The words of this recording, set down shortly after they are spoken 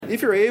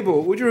if you're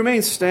able, would you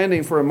remain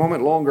standing for a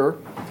moment longer?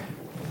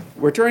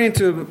 We're turning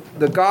to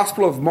the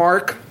Gospel of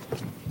Mark,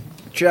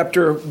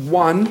 chapter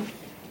 1.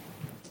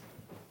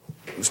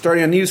 We're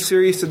starting a new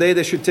series today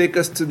that should take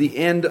us to the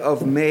end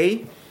of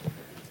May.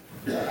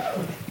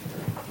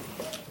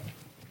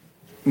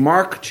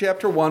 Mark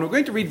chapter 1. We're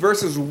going to read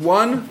verses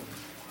 1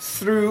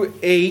 through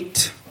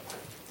 8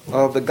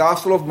 of the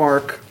Gospel of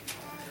Mark,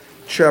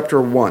 chapter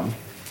 1.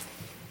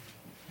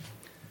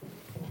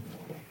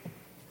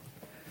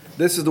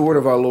 This is the word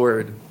of our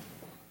Lord.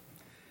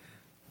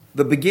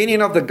 The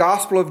beginning of the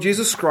gospel of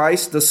Jesus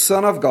Christ, the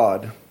Son of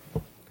God.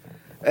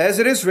 As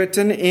it is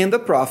written in the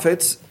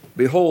prophets,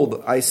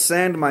 Behold, I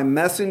send my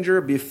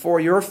messenger before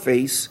your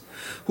face,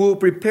 who will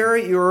prepare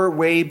your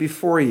way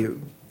before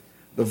you.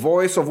 The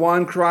voice of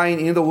one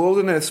crying in the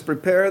wilderness,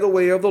 Prepare the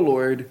way of the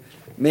Lord,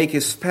 make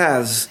his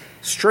paths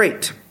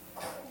straight.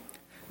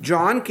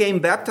 John came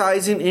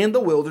baptizing in the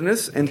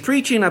wilderness and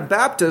preaching a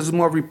baptism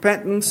of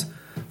repentance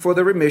for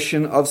the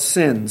remission of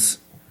sins.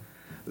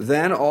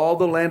 Then all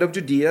the land of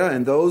Judea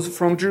and those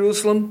from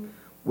Jerusalem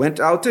went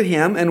out to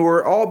him and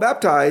were all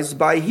baptized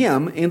by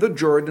him in the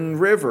Jordan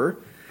River,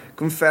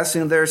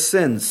 confessing their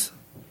sins.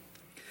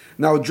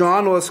 Now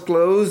John was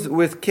clothed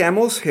with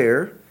camel's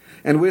hair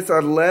and with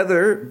a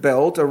leather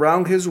belt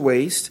around his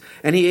waist,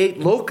 and he ate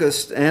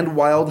locusts and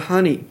wild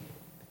honey.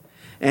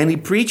 And he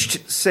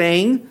preached,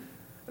 saying,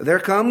 There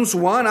comes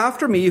one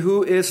after me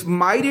who is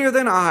mightier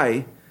than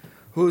I,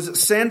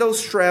 whose sandal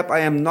strap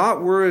I am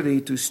not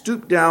worthy to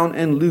stoop down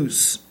and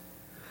loose.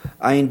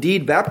 I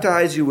indeed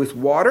baptize you with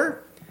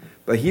water,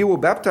 but he will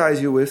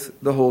baptize you with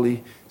the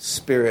Holy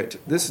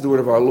Spirit. This is the word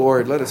of our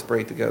Lord. Let us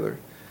pray together.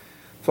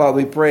 Father,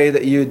 we pray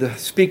that you'd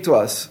speak to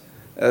us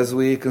as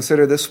we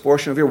consider this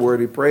portion of your word.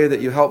 We pray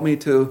that you help me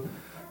to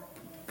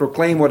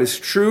proclaim what is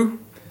true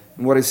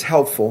and what is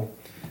helpful.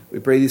 We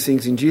pray these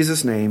things in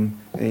Jesus' name.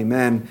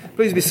 Amen.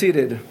 Please be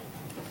seated.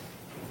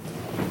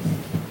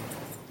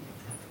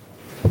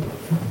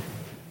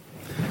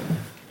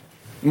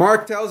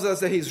 Mark tells us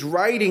that he's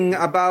writing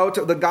about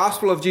the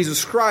gospel of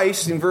Jesus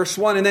Christ in verse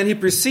 1, and then he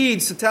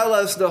proceeds to tell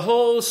us the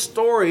whole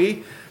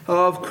story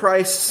of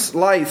Christ's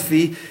life.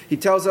 He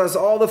tells us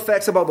all the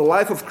facts about the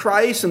life of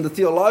Christ and the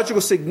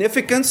theological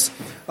significance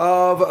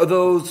of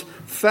those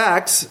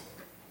facts.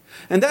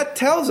 And that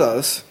tells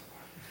us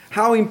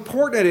how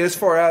important it is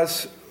for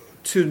us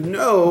to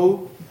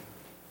know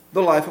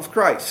the life of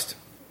Christ.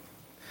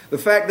 The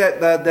fact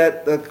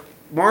that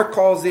Mark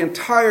calls the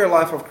entire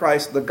life of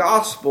Christ the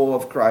gospel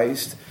of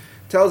Christ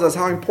tells us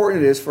how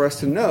important it is for us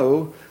to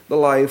know the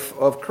life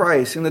of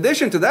Christ. In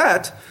addition to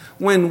that,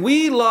 when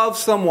we love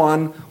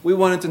someone, we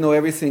wanted to know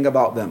everything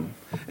about them.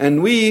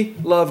 And we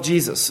love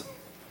Jesus.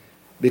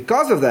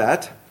 Because of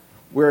that,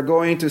 we're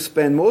going to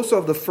spend most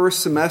of the first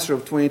semester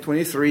of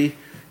 2023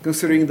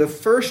 considering the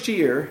first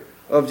year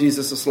of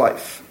Jesus'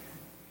 life.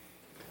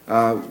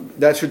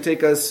 That should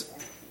take us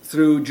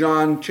through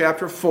John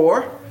chapter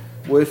 4,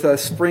 with a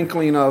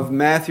sprinkling of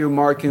Matthew,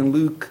 Mark, and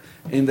Luke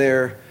in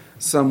there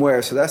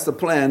somewhere. So that's the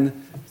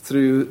plan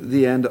through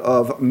the end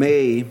of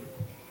May.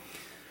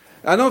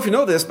 I don't know if you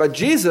know this, but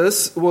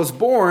Jesus was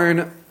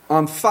born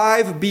on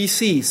 5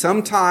 BC,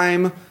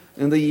 sometime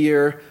in the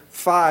year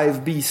 5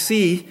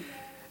 BC.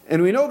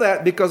 And we know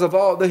that because of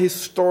all the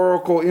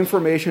historical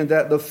information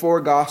that the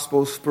 4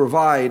 Gospels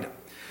provide.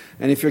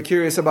 And if you're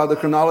curious about the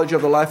chronology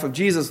of the life of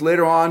Jesus,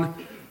 later on,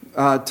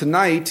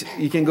 tonight,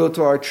 you can go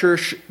to our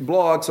church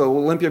blog, so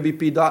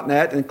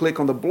olympiabp.net, and click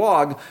on the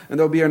blog, and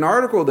there'll be an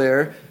article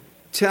there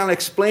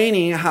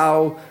explaining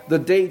how the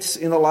dates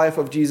in the life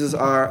of Jesus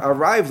are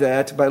arrived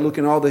at by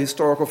looking at all the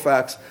historical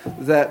facts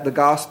that the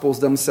Gospels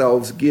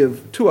themselves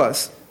give to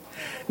us.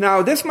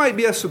 Now, this might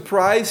be a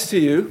surprise to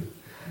you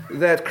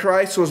that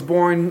Christ was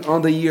born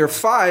on the year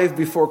 5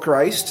 before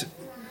Christ.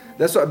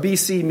 That's what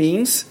BC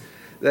means,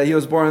 that he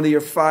was born in the year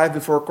 5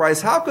 before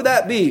Christ. How could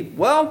that be?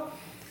 Well,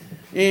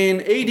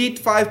 in AD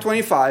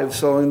 525,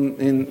 so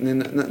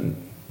in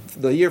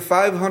the year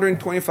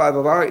 525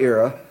 of our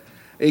era,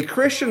 a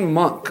Christian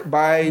monk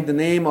by the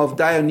name of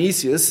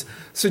Dionysius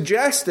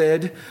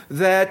suggested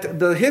that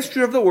the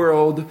history of the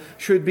world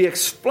should be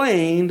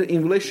explained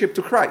in relationship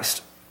to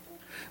Christ.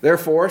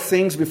 Therefore,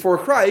 things before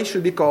Christ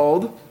should be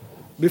called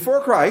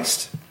before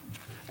Christ.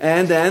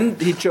 And then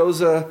he chose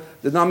the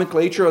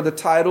nomenclature or the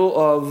title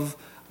of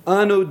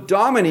Anno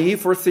Domini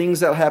for things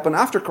that happen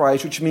after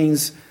Christ, which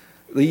means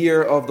the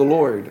year of the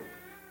Lord.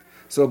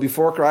 So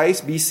before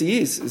Christ,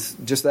 BC is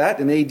just that,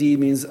 and AD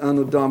means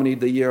Anno Domini,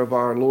 the year of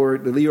our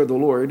Lord, the year of the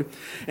Lord.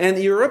 And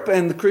Europe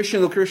and the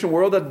Christian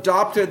world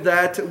adopted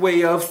that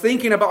way of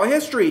thinking about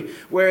history,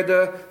 where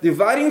the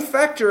dividing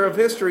factor of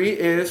history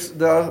is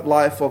the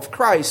life of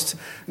Christ.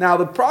 Now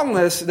the problem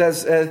is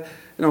that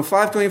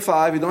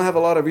 525, you don't have a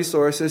lot of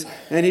resources,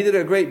 and he did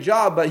a great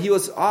job, but he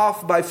was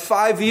off by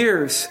 5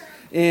 years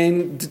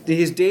in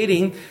his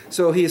dating.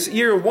 So his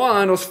year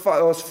 1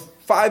 was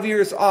 5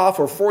 years off,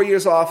 or 4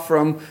 years off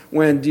from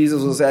when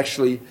Jesus was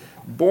actually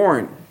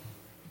born.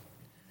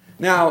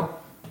 Now,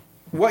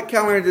 what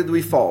calendar did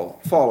we follow?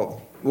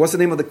 What's the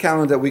name of the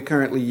calendar that we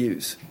currently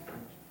use?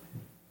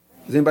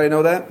 Does anybody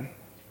know that?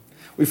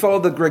 We follow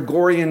the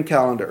Gregorian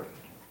calendar.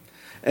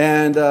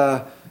 And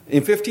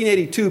in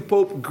 1582,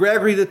 Pope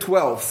Gregory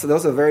XII, so that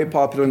was a very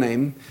popular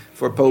name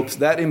for popes,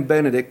 that and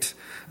Benedict,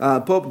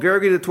 Pope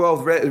Gregory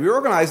XII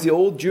reorganized the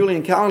old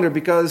Julian calendar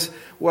because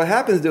what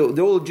happens,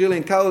 the old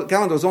Julian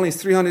calendar was only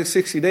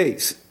 360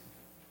 days.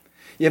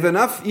 You have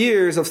enough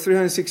years of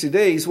 360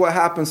 days, what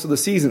happens to the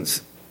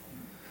seasons?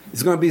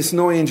 It's going to be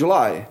snowy in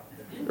July,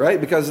 right?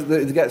 Because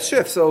it gets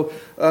shifts. So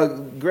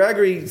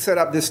Gregory set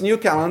up this new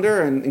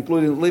calendar, and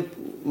including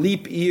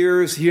leap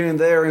years here and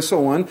there and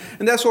so on.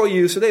 And that's what we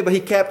use today. But he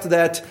kept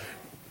that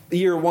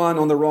year one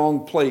on the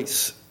wrong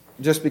place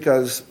just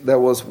because that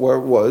was where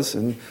it was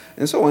and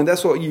so on.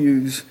 That's what you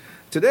use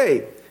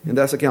today. And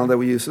that's the calendar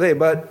we use today.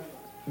 But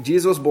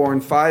Jesus was born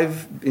in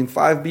 5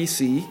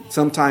 BC,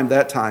 sometime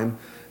that time,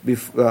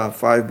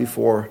 5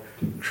 before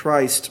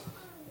Christ.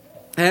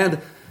 And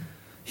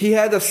he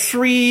had a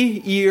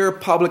 3-year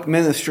public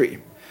ministry.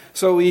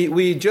 So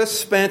we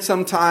just spent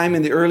some time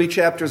in the early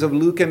chapters of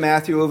Luke and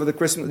Matthew over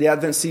the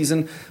Advent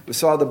season. We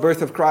saw the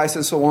birth of Christ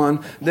and so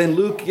on. Then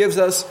Luke gives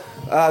us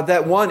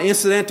that one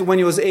incident when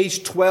he was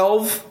age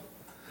 12,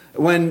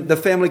 when the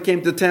family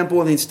came to the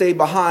temple and he stayed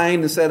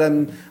behind and said,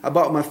 "I'm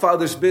about my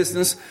father's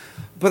business."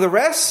 But the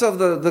rest of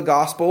the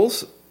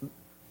Gospels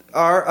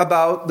are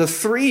about the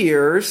 3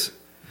 years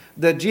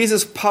that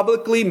Jesus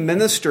publicly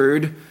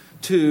ministered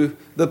to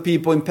the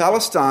people in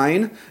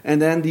Palestine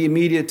and then the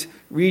immediate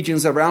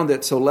regions around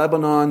it. So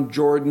Lebanon,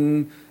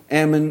 Jordan,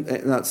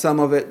 Ammon,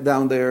 some of it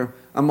down there,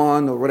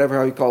 Ammon, or whatever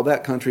how you call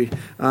that country,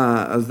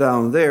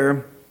 down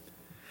there.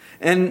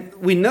 And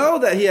we know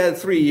that he had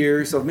 3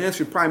 years of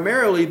ministry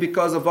primarily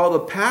because of all the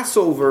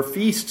Passover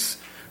feasts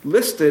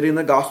listed in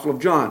the Gospel of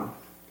John.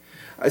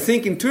 I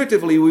think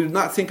intuitively we would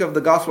not think of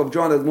the Gospel of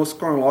John as the most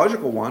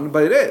chronological one,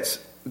 but it is.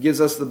 It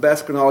gives us the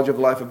best chronology of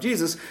the life of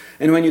Jesus.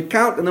 And when you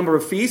count the number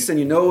of feasts and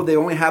you know they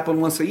only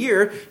happen once a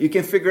year, you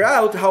can figure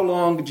out how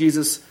long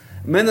Jesus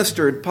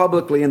ministered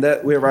publicly, and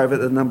that we arrive at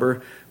the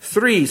number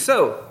 3.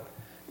 So,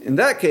 in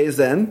that case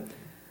then,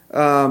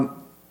 early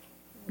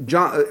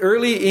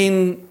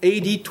in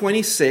AD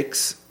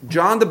 26,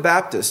 John the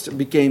Baptist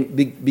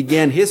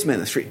began his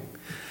ministry.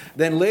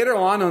 Then later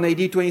on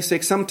AD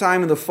 26,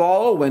 sometime in the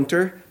fall or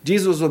winter,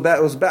 Jesus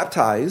was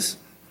baptized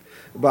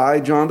by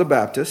John the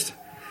Baptist.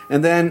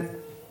 And then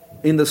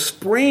in the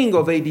spring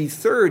of AD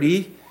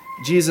 30,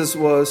 Jesus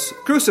was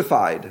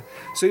crucified.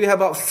 So you have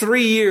about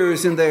 3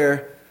 years in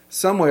there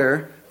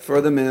somewhere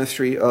for the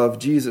ministry of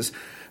Jesus.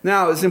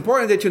 Now, it's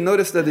important that you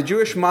notice that the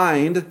Jewish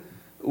mind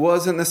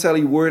wasn't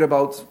necessarily worried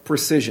about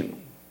precision.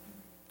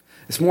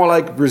 It's more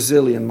like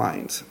Brazilian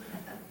minds.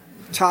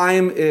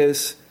 Time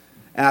is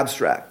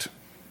abstract,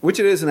 which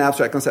it is an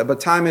abstract concept, but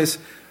time is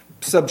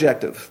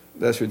subjective,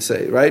 I should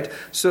say, right?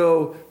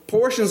 So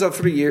portions of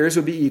 3 years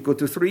would be equal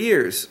to 3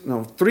 years.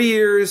 3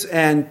 years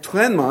and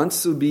 10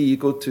 months would be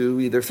equal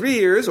to either 3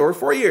 years or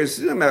 4 years.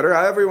 It doesn't matter,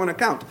 however you want to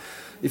count.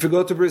 If you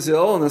go to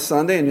Brazil on a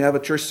Sunday and you have a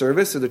church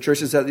service, so the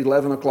church is at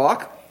 11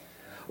 o'clock,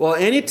 well,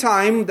 any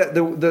time that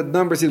the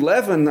numbers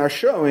 11 are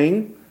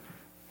showing,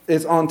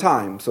 it's on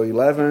time. So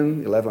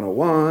 11,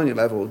 11:01,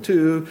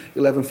 11:02,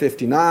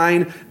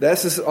 11:59,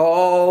 this is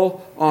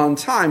all on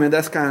time, and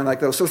that's kind of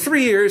like those. So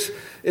 3 years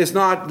is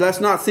not,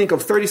 let's not think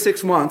of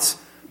 36 months,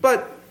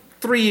 but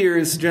 3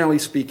 years, generally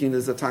speaking,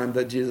 is the time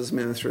that Jesus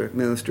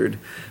ministered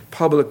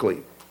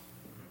publicly.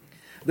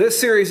 This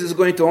series is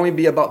going to only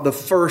be about the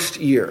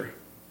first year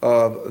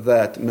of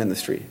that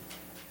ministry,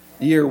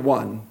 year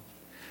 1,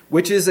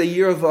 which is a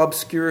year of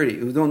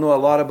obscurity. We don't know a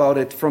lot about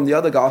it from the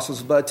other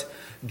Gospels, but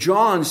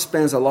John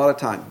spends a lot of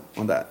time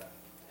on that.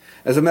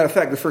 As a matter of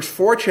fact, the first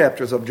 4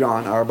 chapters of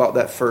John are about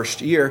that first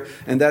year,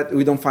 and that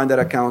we don't find that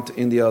account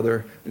in the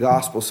other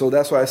Gospels. So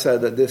that's why I said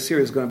that this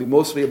series is going to be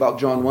mostly about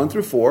John 1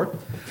 through 4,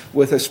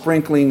 with a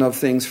sprinkling of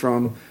things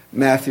from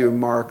Matthew,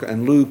 Mark,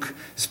 and Luke,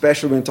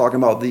 especially when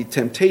talking about the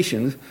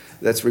temptation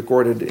that's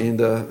recorded in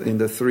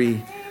the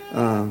 3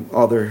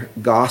 other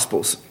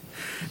Gospels.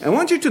 I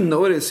want you to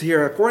notice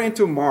here, according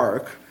to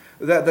Mark,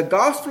 that the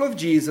Gospel of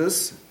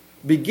Jesus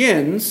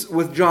begins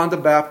with John the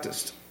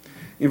Baptist.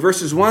 In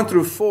verses 1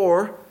 through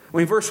 4,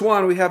 in verse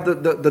 1, we have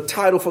the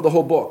title for the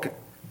whole book.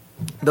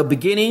 The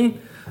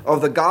beginning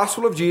of the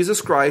Gospel of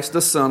Jesus Christ,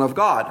 the Son of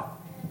God.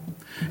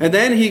 And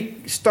then he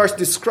starts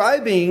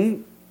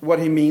describing what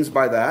he means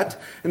by that.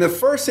 And the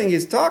first thing he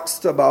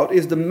talks about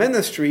is the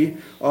ministry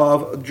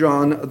of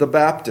John the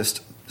Baptist.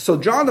 So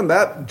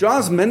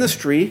John's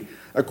ministry,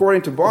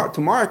 according to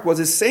Mark, was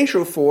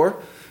essential for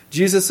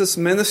Jesus'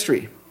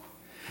 ministry.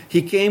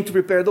 He came to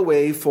prepare the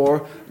way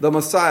for the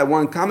Messiah.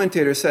 One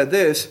commentator said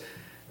this: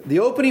 the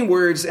opening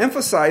words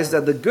emphasize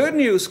that the good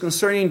news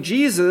concerning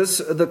Jesus,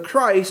 the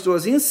Christ,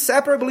 was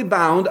inseparably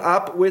bound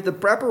up with the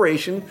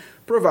preparation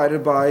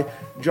provided by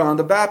John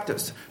the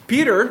Baptist.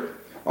 Peter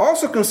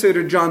also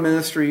considered John's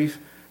ministry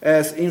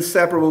as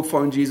inseparable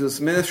from Jesus'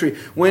 ministry.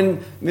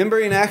 Remember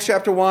in Acts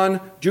chapter 1,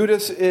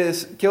 Judas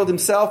is killed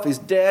himself, he's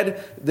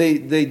dead.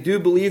 They do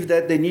believe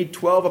that they need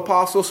 12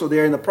 apostles, so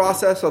they're in the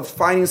process of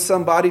finding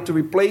somebody to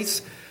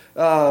replace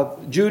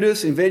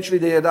Judas. Eventually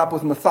they end up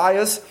with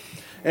Matthias.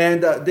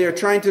 And they're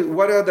trying to,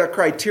 what are the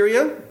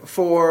criteria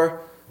for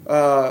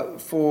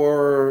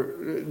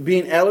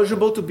being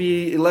eligible to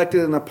be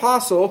elected an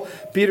apostle?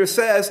 Peter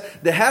says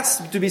there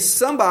has to be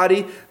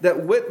somebody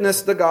that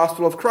witnessed the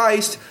gospel of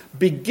Christ,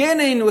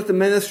 beginning with the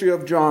ministry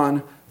of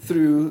John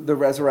through the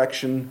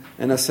resurrection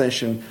and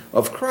ascension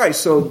of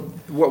Christ. So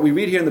what we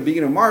read here in the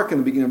beginning of Mark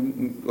and the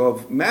beginning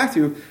of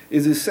Matthew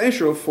is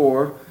essential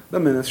for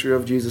the ministry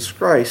of Jesus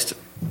Christ.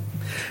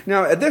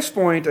 Now, at this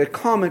point, a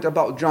comment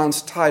about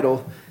John's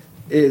title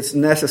is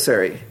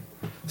necessary.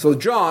 So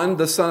John,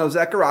 the son of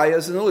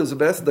Zacharias and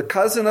Elizabeth, the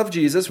cousin of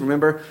Jesus.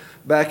 Remember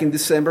back in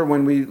December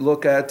when we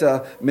look at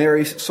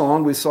Mary's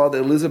song, we saw that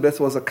Elizabeth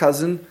was a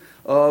cousin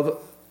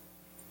of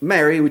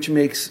Mary, which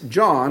makes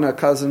John a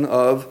cousin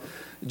of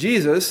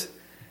Jesus.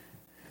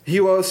 He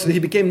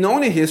became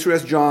known in history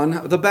as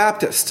John the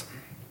Baptist.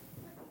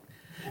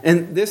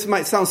 And this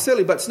might sound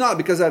silly, but it's not,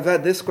 because I've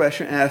had this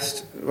question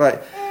asked. Right?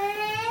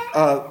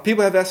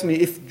 People have asked me,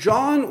 if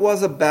John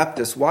was a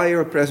Baptist, why are you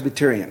a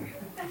Presbyterian?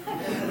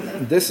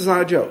 This is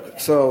not a joke.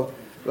 So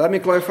let me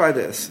clarify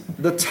this.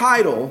 The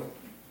title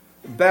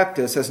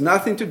Baptist has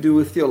nothing to do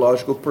with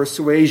theological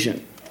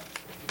persuasion.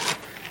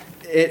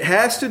 It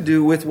has to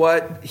do with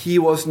what he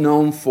was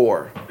known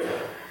for.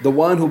 The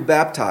one who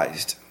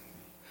baptized.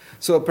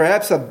 So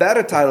perhaps a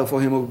better title for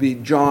him would be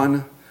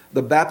John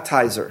the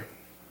Baptizer.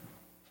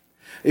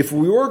 If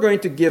we were going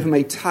to give him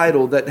a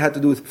title that had to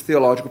do with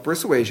theological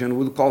persuasion,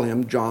 we would call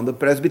him John the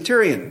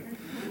Presbyterian,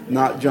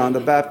 not John the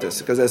Baptist,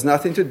 because it has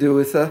nothing to do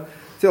with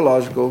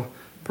theological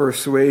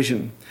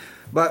persuasion.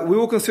 But we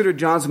will consider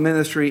John's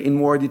ministry in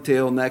more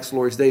detail next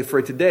Lord's Day.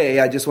 For today,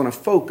 I just want to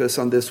focus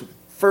on this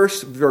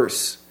first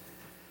verse,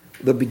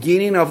 the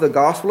beginning of the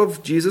gospel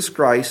of Jesus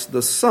Christ,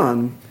 the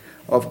Son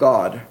of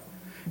God.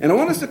 And I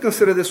want us to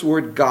consider this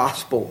word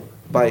gospel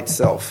by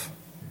itself.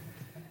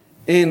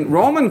 In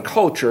Roman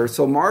culture,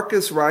 so Mark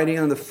is writing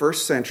in the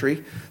first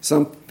century.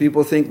 Some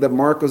people think that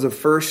Mark was the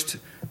first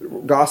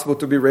gospel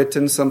to be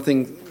written,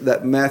 something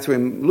that Matthew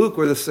and Luke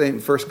were the same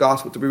first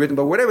gospel to be written.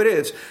 But whatever it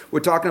is, we're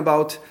talking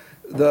about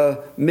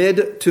the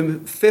mid to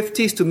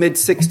 50s to mid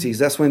 60s.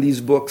 That's when these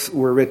books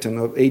were written,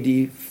 of AD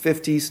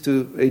 50s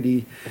to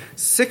AD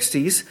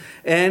 60s.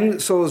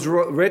 And so it was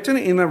written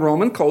in a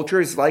Roman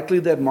culture. It's likely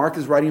that Mark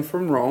is writing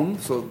from Rome,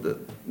 so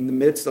in the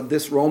midst of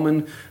this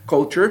Roman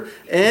culture.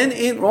 And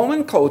in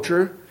Roman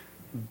culture,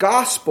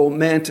 gospel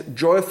meant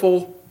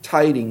joyful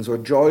tidings or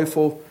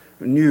joyful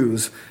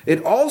news.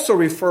 It also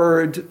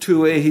referred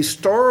to a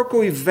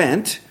historical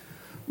event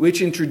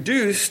which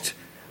introduced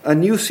a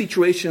new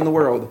situation in the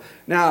world.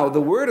 Now, the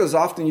word is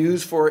often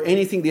used for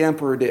anything the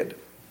emperor did.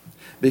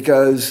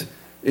 Because,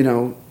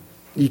 you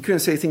couldn't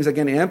say things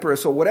against the emperor.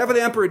 So whatever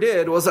the emperor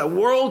did was a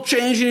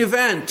world-changing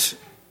event.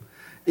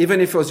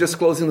 Even if it was just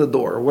closing the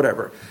door or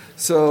whatever.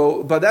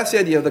 But that's the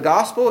idea. The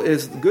gospel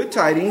is good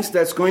tidings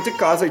that's going to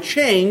cause a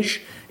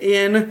change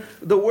in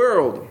the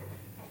world.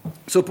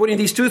 So putting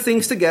these two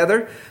things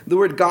together, the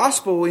word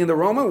gospel in the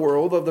Roman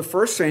world of the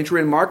first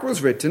century, and Mark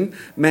was written,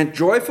 meant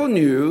joyful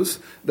news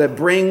that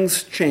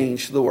brings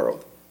change to the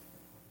world.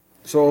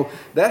 So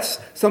that's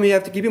something you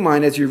have to keep in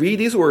mind as you read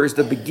these words,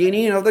 the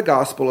beginning of the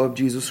gospel of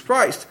Jesus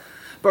Christ.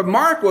 But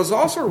Mark was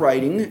also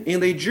writing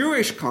in a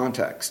Jewish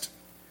context.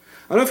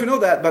 I don't know if you know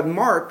that, but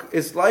Mark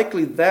is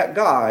likely that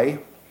guy.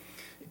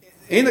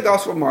 In the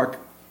gospel of Mark,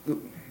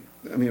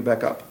 let me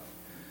back up.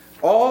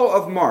 All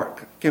of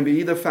Mark can be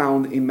either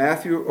found in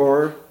Matthew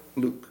or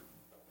Luke.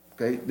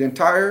 Okay, the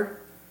entire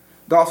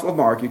Gospel of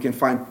Mark, you can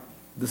find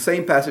the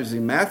same passages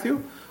in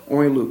Matthew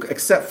or in Luke,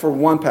 except for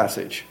one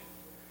passage.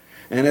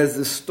 And it's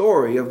the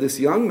story of this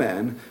young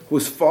man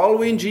who's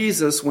following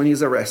Jesus when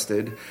he's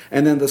arrested,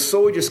 and then the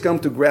soldiers come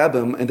to grab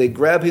him, and they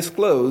grab his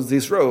clothes,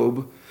 his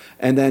robe,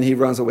 and then he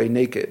runs away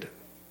naked.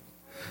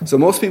 So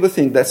most people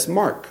think that's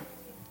Mark.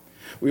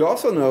 We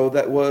also know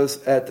that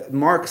was at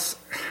Mark's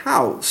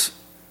house,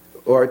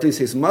 or at least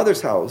his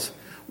mother's house,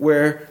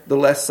 where the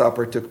Last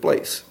Supper took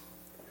place.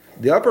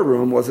 The upper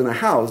room was in a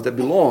house that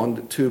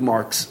belonged to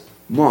Mark's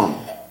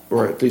mom,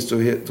 or at least to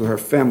her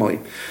family.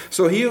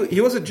 So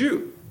he was a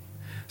Jew.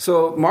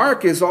 So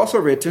Mark is also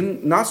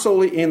written not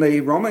solely in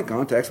a Roman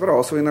context, but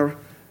also in a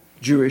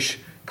Jewish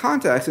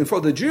context. And for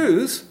the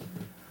Jews,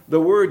 the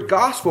word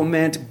gospel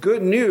meant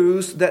good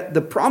news that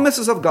the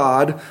promises of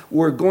God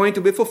were going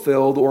to be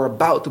fulfilled or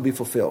about to be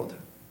fulfilled.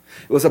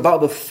 It was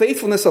about the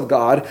faithfulness of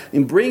God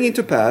in bringing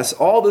to pass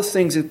all the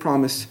things He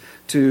promised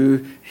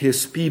to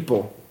His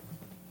people.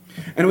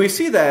 And we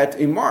see that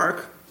in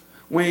Mark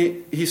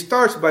when he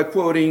starts by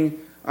quoting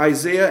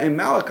Isaiah and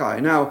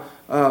Malachi. Now,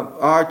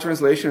 our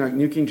translation,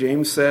 New King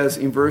James, says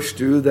in verse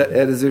 2 that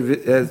as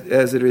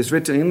it is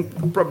written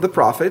in the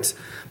prophets.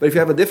 But if you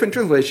have a different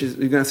translation,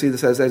 you're going to see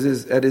this as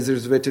it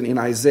is written in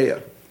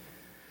Isaiah.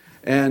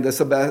 And that's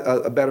a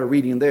better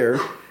reading there.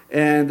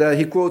 And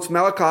he quotes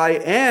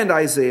Malachi and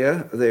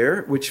Isaiah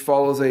there, which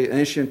follows an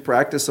ancient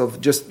practice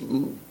of just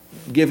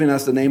giving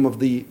us the name of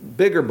the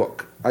bigger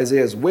book.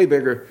 Isaiah is way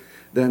bigger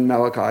than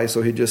Malachi,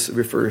 so he just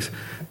refers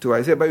to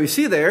Isaiah. But we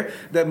see there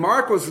that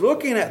Mark was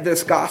looking at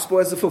this gospel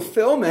as the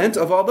fulfillment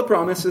of all the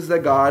promises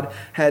that God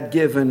had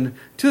given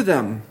to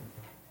them.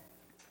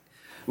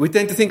 We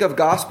tend to think of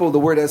gospel, the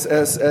word,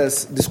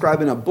 as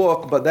describing a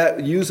book, but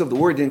that use of the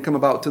word didn't come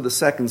about till the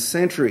 2nd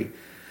century.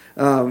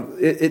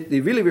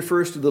 It really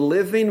refers to the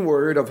living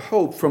word of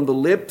hope from the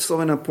lips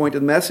of an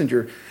appointed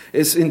messenger.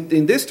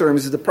 In this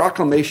terms, is the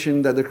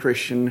proclamation that the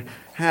Christian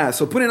has.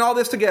 So putting all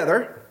this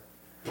together,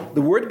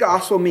 the word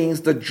gospel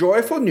means the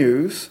joyful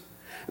news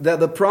that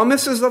the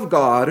promises of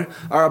God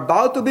are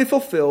about to be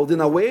fulfilled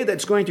in a way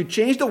that's going to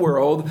change the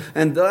world,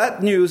 and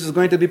that news is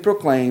going to be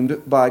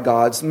proclaimed by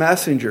God's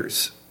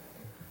messengers,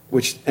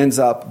 which ends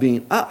up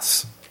being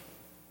us.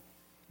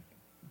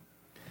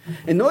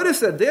 And notice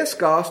that this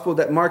gospel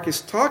that Mark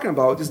is talking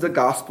about is the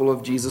gospel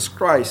of Jesus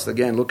Christ.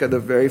 Again, look at the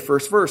very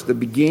first verse, the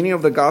beginning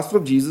of the gospel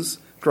of Jesus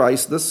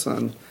Christ, the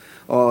Son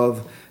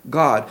of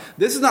God.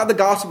 This is not the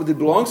gospel that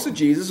belongs to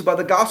Jesus, but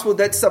the gospel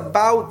that's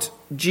about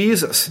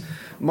Jesus.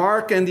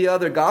 Mark and the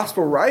other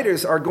gospel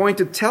writers are going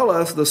to tell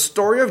us the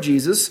story of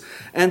Jesus,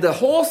 and the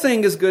whole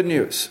thing is good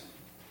news.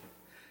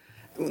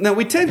 Now,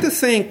 we tend to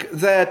think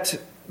that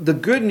the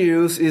good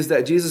news is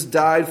that Jesus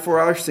died for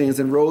our sins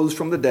and rose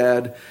from the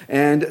dead,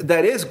 and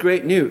that is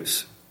great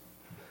news.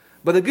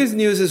 But the good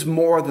news is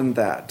more than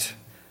that.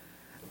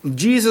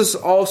 Jesus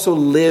also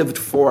lived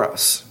for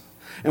us.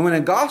 And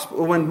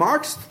when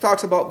Mark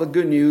talks about the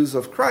good news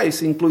of Christ,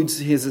 he includes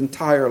his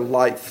entire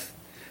life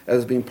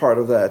as being part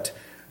of that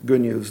good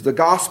news. The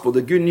gospel,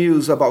 the good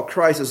news about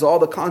Christ, is all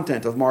the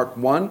content of Mark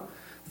 1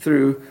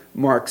 through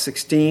Mark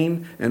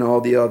 16 and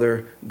all the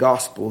other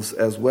gospels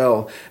as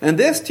well. And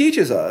this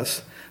teaches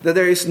us that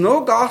there is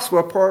no gospel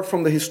apart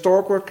from the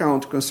historical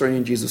account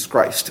concerning Jesus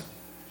Christ.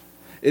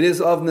 It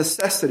is of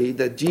necessity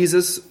that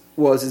Jesus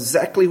was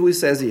exactly who he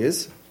says he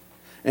is,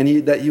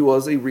 and that he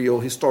was a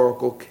real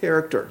historical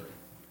character.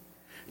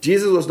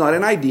 Jesus was not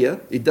an idea.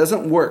 It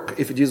doesn't work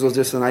if Jesus was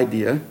just an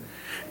idea.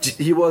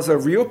 He was a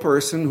real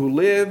person who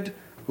lived,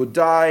 who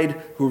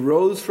died, who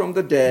rose from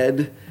the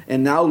dead,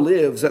 and now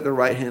lives at the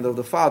right hand of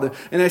the Father.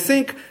 And I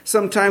think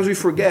sometimes we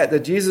forget that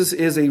Jesus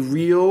is a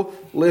real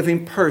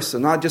living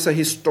person, not just a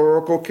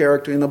historical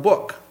character in a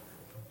book.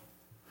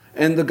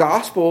 And the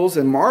Gospels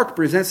and Mark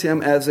presents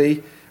him as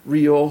a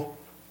real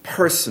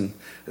person.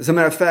 As a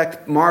matter of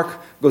fact, Mark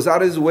goes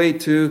out of his way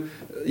to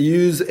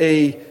use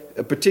a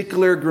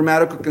particular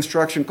grammatical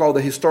construction called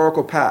the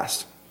historical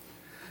past.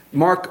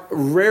 Mark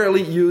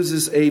rarely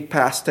uses a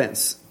past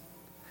tense.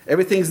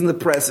 Everything's in the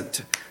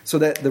present, so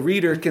that the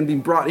reader can be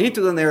brought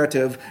into the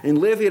narrative and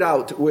live it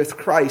out with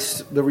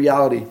Christ, the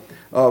reality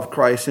of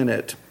Christ in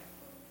it.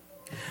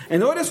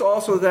 And notice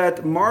also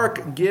that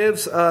Mark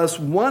gives us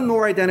one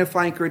more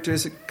identifying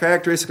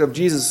characteristic of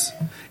Jesus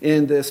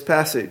in this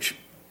passage.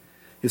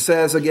 He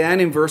says again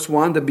in verse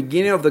 1, the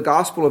beginning of the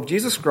gospel of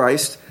Jesus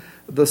Christ,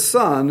 the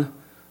Son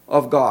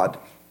of God.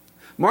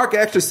 Mark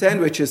actually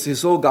sandwiches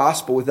his whole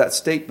gospel with that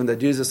statement that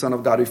Jesus is the Son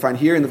of God. We find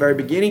here in the very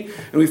beginning,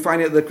 and we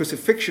find it at the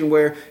crucifixion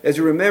where, as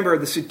you remember,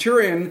 the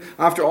centurion,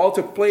 after all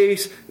took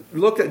place,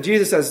 looked at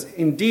Jesus as,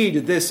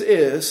 indeed, this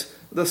is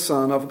the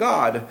Son of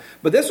God.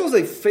 But this was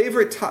a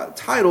favorite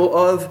title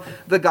of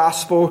the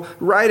gospel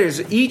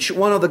writers. Each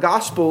one of the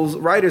gospel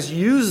writers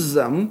uses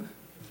them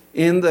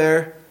in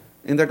their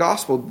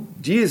gospel.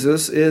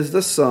 Jesus is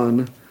the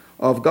Son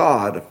of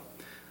God.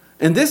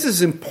 And this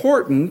is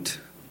important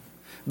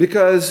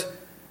because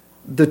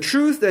the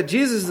truth that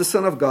Jesus is the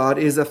Son of God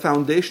is a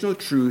foundational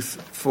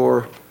truth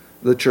for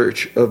the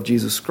Church of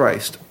Jesus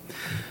Christ.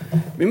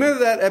 Remember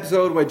that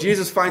episode where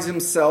Jesus finds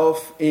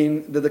himself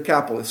in the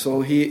Decapolis.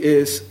 So he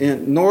is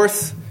in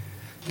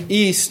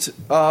northeast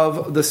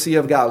of the Sea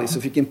of Galilee. So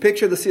if you can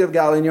picture the Sea of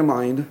Galilee in your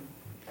mind,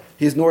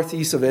 he's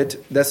northeast of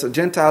it. That's a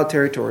Gentile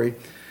territory.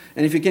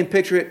 And if you can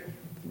picture it,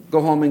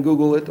 go home and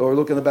Google it or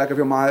look in the back of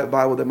your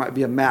Bible. There might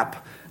be a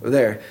map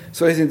there.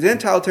 So he's in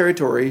Gentile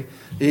territory.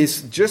 He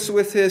just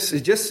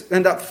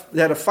had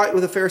a fight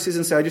with the Pharisees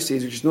and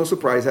Sadducees, which is no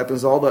surprise,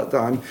 happens all the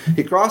time.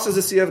 He crosses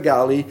the Sea of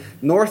Galilee,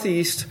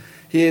 northeast.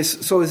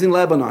 He's in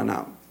Lebanon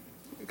now.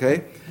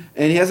 Okay?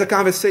 And he has a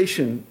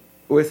conversation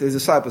with his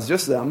disciples,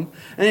 just them.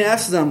 And he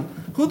asks them,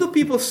 who do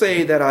people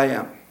say that I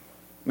am?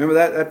 Remember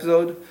that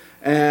episode?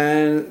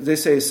 And they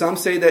say, some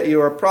say that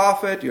you're a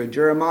prophet, you're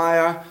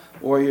Jeremiah,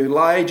 or you're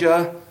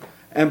Elijah.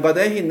 But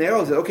then he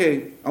narrows it.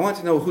 Okay, I want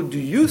to know, who do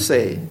you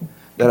say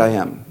that I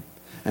am?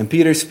 And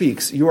Peter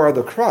speaks, you are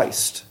the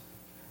Christ,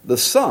 the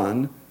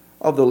Son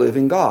of the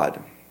living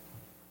God.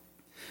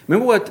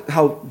 Remember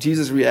how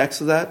Jesus reacts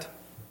to that?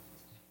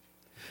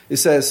 It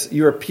says,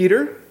 you are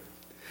Peter,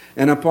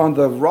 and upon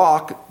the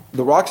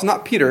rock's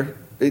not Peter.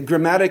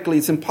 Grammatically,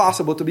 it's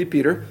impossible to be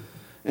Peter.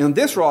 And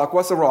this rock,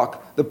 what's the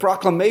rock? The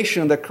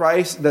proclamation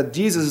that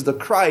Jesus is the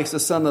Christ,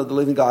 the Son of the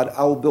living God.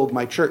 I will build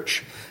my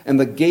church, and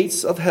the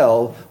gates of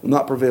hell will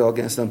not prevail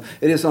against them.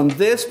 It is on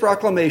this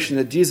proclamation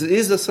that Jesus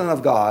is the Son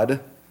of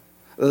God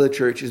that the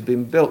church is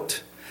being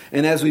built.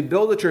 And as we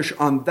build the church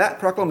on that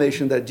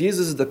proclamation that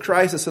Jesus is the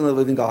Christ, the Son of the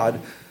living God,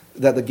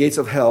 that the gates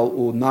of hell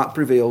will not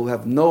prevail, will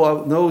have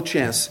no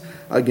chance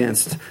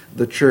against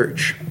the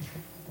church.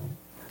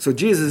 So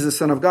Jesus is the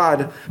Son of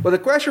God. But the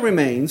question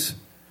remains,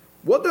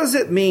 what does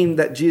it mean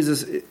that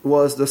Jesus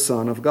was the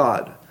Son of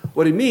God?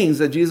 What it means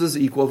that Jesus is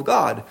equal of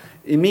God.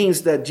 It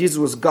means that Jesus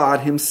was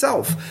God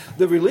himself.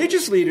 The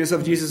religious leaders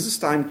of Jesus'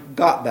 time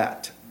got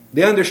that.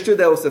 They understood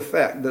that was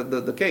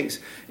the case.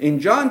 In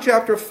John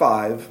chapter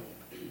 5,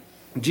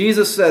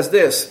 Jesus says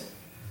this,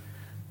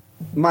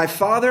 "My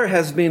Father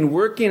has been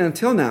working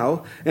until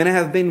now, and I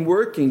have been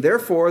working.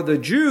 Therefore, the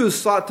Jews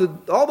sought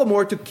all the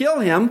more to kill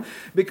him,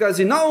 because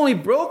he not only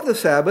broke the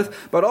Sabbath,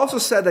 but also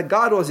said that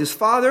God was his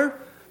Father,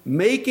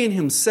 making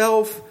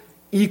himself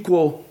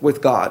equal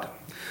with God."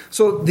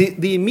 So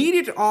the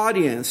immediate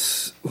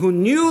audience who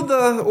knew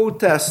the Old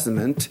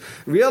Testament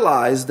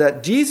realized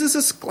that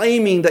Jesus'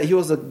 claiming that he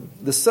was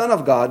the Son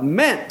of God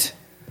meant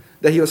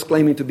that he was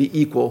claiming to be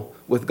equal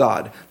with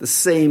God, the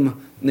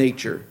same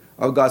nature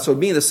of God. So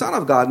being the Son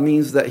of God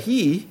means that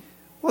he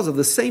was of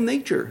the same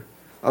nature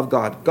of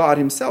God, God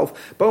himself.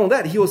 But on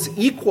that, he was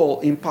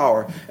equal in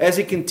power. As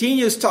he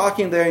continues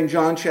talking there in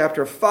John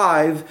chapter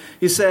 5,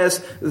 he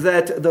says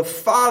that the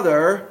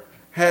Father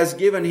has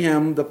given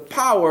him the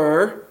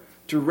power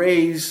to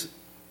raise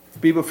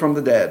people from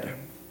the dead.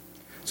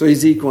 So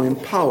he's equal in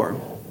power.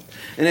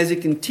 And as he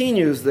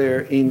continues there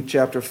in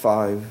chapter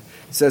 5,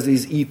 it says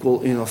he's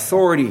equal in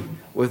authority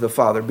with the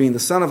Father. Being the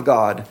Son of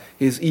God,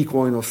 he's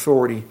equal in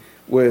authority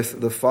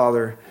with the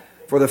Father.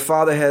 For the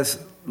Father has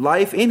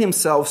life in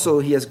himself, so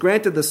he has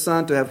granted the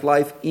Son to have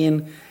life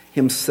in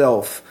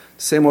himself.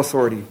 Same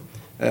authority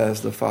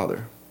as the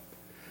Father.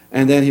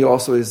 And then he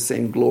also is the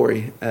same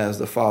glory as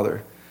the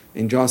Father.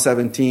 In John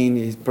 17,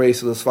 he prays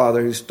to his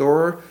Father,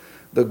 restore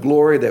the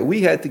glory that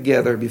we had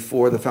together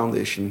before the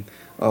foundation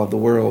of the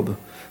world.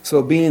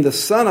 So being the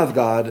Son of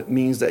God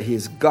means that he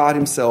is God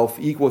himself,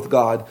 equal with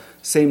God,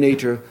 same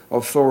nature,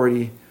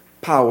 authority,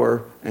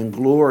 power, and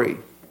glory.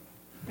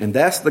 And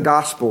that's the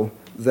gospel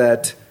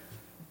that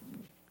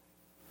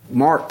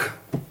Mark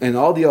and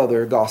all the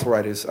other gospel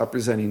writers are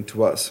presenting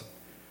to us.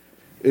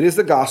 It is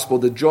the gospel,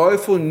 the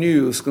joyful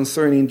news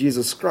concerning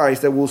Jesus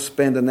Christ, that we'll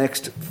spend the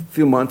next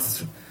few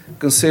months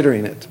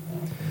considering it.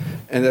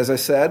 And as I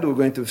said, we're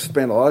going to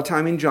spend a lot of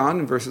time in John,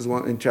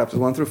 in chapters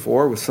 1 through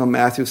 4, with some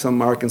Matthew, some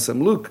Mark, and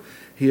some Luke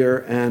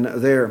here and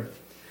there.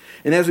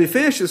 And as we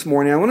finish this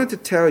morning, I wanted to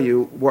tell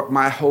you what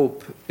my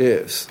hope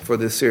is for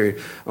this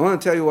series. I want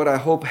to tell you what I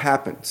hope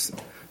happens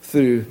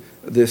through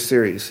this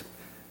series.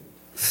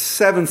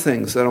 7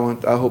 things that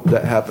I hope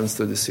that happens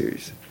through this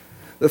series.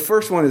 The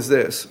first one is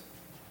this.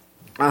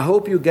 I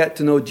hope you get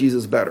to know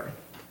Jesus better.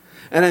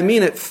 And I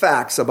mean it,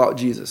 facts about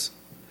Jesus.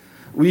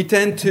 We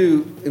tend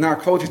to, in our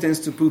culture,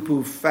 tends to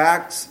poo-poo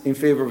facts in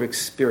favor of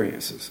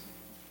experiences.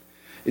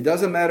 It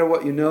doesn't matter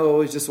what you know,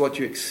 it's just what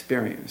you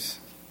experience.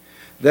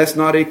 That's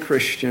not a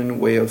Christian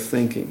way of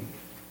thinking.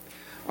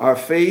 Our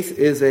faith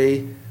is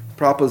a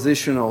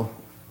propositional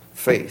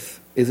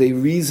faith, is a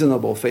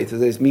reasonable faith.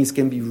 It means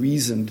can be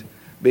reasoned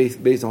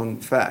based on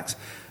facts.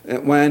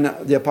 When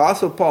the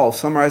Apostle Paul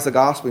summarized the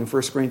gospel in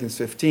 1 Corinthians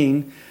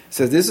 15, he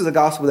says, this is the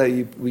gospel that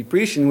we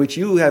preach, in which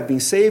you have been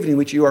saved, in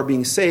which you are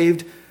being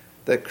saved,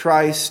 that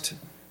Christ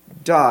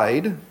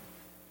died,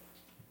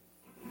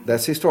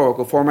 that's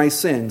historical, for my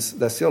sins,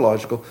 that's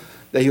theological,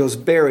 that he was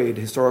buried,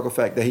 historical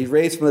fact, that he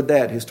raised from the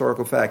dead,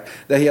 historical fact,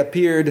 that he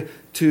appeared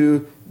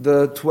to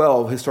the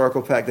 12,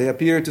 historical fact, that he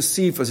appeared to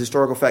Cephas,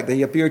 historical fact, that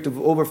he appeared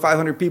to over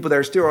 500 people that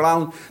are still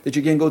around, that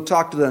you can go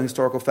talk to them,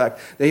 historical fact,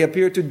 that he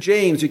appeared to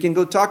James, you can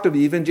go talk to me,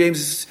 even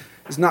James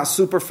is not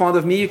super fond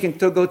of me, you can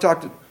go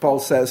talk to, Paul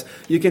says,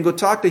 you can go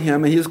talk to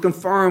him, and he was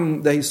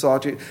confirmed that he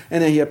saw you,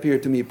 and then he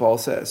appeared to me, Paul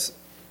says.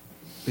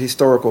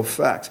 Historical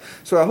facts.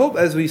 So I hope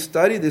as we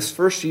study this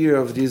first year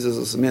of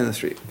Jesus'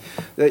 ministry,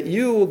 that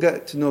you will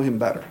get to know him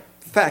better.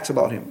 Facts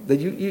about him. That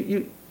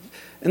you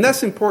and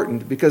that's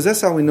important, because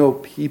that's how we know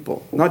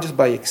people. Not just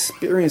by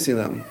experiencing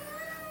them,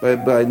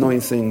 but by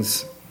knowing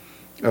things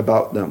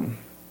about them.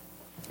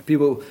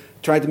 People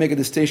try to make a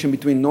distinction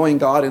between knowing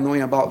God and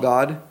knowing about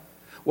God.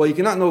 Well, you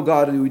cannot know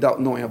God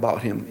without knowing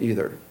about him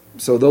either.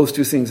 So those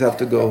two things have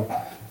to go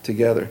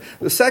together.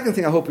 The second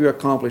thing I hope you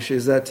accomplish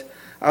is that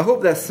I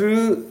hope that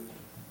through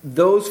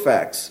those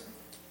facts,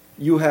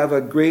 you have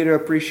a greater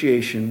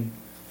appreciation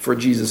for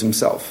Jesus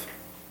himself.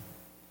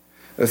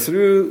 As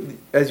you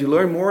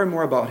learn more and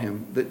more about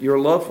him, that your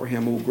love for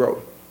him will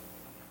grow.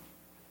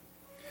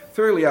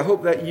 Thirdly, I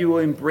hope that you will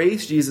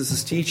embrace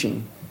Jesus'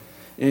 teaching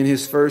in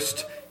his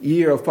first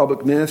year of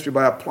public ministry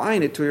by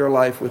applying it to your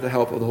life with the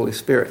help of the Holy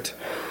Spirit.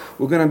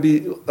 We're going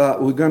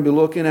to be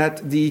looking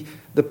at the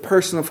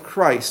person of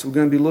Christ. We're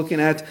going to be looking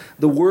at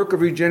the work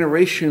of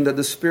regeneration that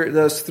the Spirit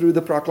does through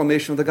the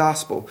proclamation of the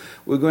gospel.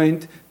 We're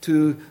going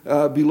to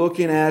be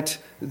looking at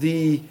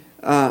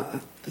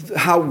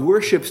how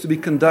worship is to be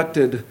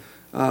conducted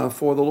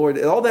for the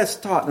Lord. All that's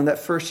taught in that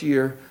first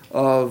year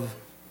of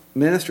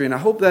ministry. And I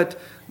hope that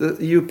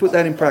you put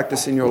that in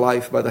practice in your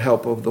life by the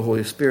help of the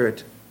Holy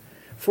Spirit.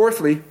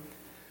 Fourthly,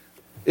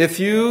 if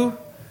you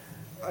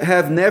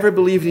have never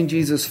believed in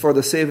Jesus for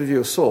the save of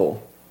your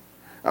soul,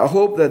 I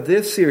hope that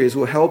this series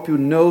will help you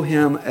know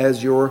Him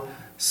as your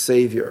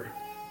Savior.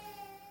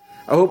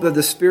 I hope that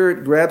the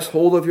Spirit grabs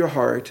hold of your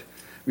heart,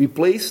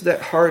 replaces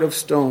that heart of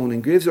stone,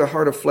 and gives you a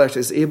heart of flesh that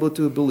is able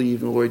to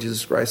believe in the Lord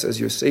Jesus Christ as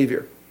your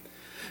Savior.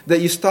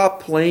 That you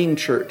stop playing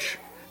church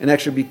and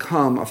actually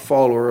become a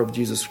follower of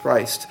Jesus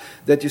Christ.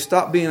 That you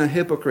stop being a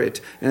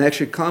hypocrite and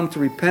actually come to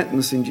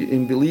repentance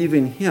and believe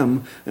in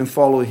Him and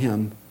follow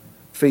Him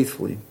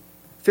faithfully.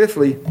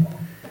 Fifthly,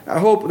 I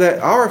hope that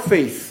our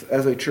faith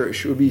as a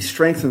church will be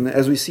strengthened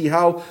as we see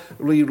how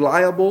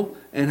reliable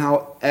and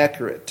how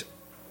accurate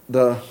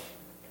the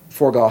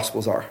four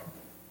Gospels are.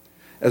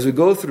 As we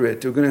go through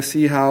it, we're going to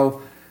see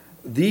how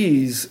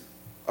these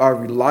are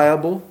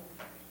reliable,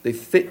 they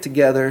fit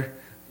together,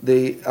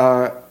 the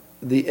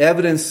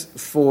evidence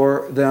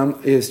for them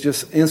is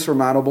just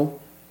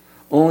insurmountable.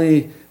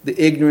 Only the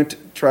ignorant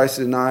tries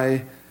to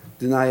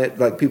deny it,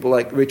 like people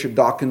like Richard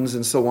Dawkins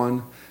and so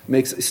on,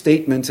 makes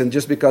statements, and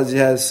just because he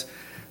has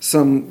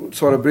some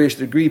sort of British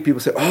degree, people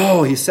say,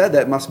 oh, he said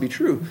that, must be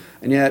true.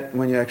 And yet,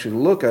 when you actually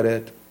look at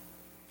it,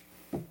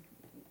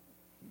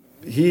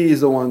 he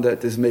is the one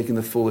that is making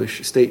the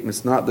foolish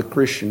statements, not the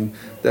Christian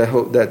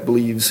that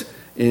believes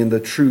in the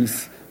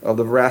truth of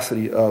the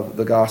veracity of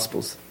the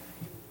Gospels.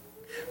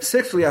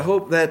 Sixthly, I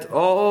hope that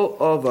all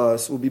of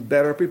us will be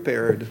better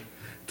prepared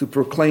to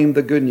proclaim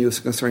the good news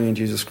concerning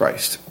Jesus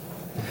Christ.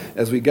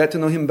 As we get to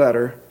know Him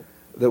better,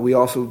 that we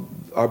also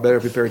are better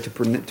prepared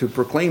to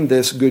proclaim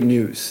this good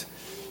news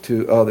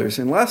to others.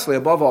 And lastly,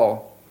 above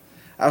all,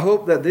 I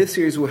hope that this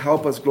series will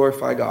help us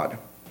glorify God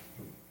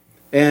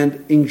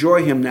and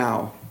enjoy Him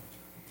now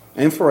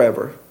and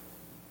forever,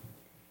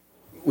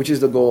 which is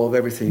the goal of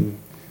everything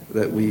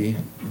that we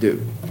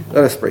do.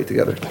 Let us pray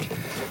together.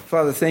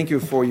 Father, thank you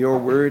for your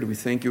word. We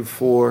thank you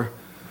for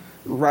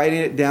writing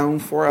it down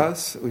for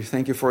us. We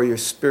thank you for your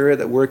Spirit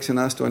that works in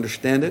us to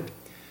understand it.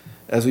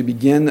 As we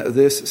begin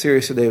this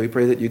series today, we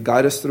pray that you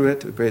guide us through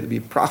it. We pray that it be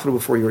profitable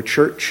for your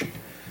church.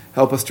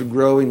 Help us to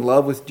grow in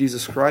love with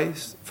Jesus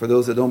Christ. For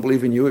those that don't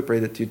believe in you, we pray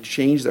that you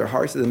change their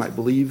hearts, that they might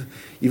believe,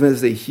 even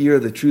as they hear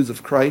the truths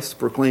of Christ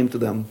proclaimed to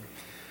them.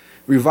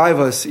 Revive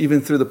us even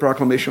through the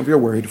proclamation of your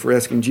word. For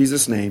asking in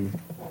Jesus' name,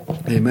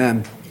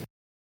 amen.